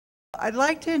I'd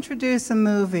like to introduce a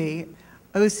movie,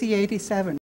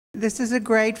 OC87. This is a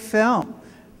great film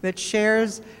that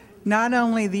shares not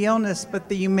only the illness but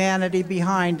the humanity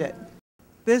behind it.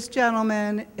 This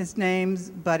gentleman is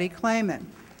named Buddy Clayman,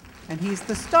 and he's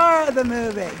the star of the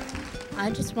movie.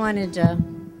 I just wanted to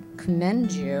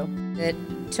commend you. It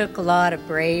took a lot of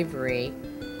bravery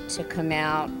to come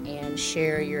out and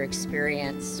share your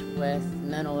experience with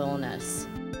mental illness.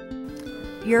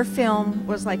 Your film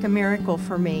was like a miracle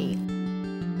for me.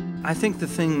 I think the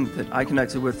thing that I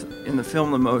connected with in the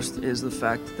film the most is the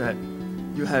fact that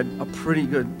you had a pretty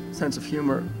good sense of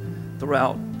humor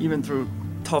throughout, even through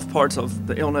tough parts of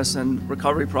the illness and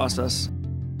recovery process.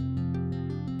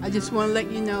 I just want to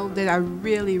let you know that I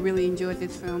really, really enjoyed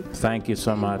this film. Thank you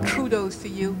so much. Kudos to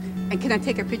you. And can I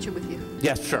take a picture with you?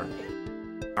 Yes, sure.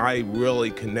 I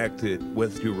really connected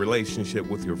with your relationship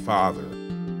with your father.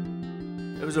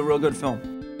 It was a real good film.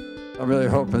 I'm really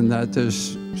hoping that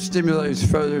this stimulates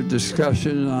further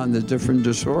discussion on the different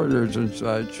disorders and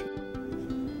such.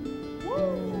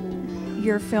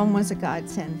 Your film was a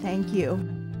godsend. Thank you.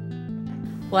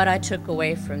 What I took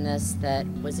away from this that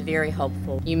was very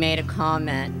helpful, you made a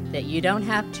comment that you don't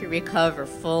have to recover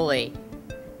fully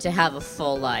to have a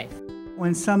full life.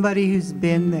 When somebody who's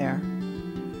been there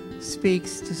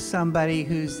speaks to somebody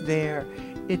who's there,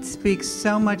 it speaks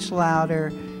so much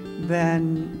louder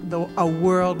than a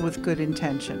world with good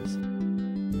intentions.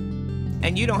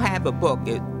 And you don't have a book?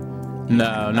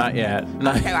 No, not yet.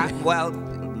 Okay, well,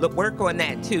 look, work on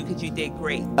that too, because you did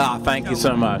great. Thank you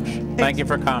so much. Thank you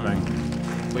for coming.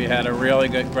 We had a really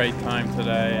great time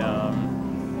today.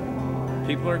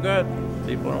 People are good.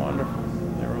 People are wonderful.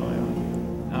 They really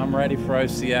are. I'm ready for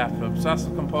OCF.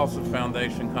 Obsessive Compulsive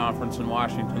Foundation Conference in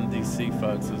Washington, D.C.,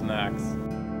 folks, is next.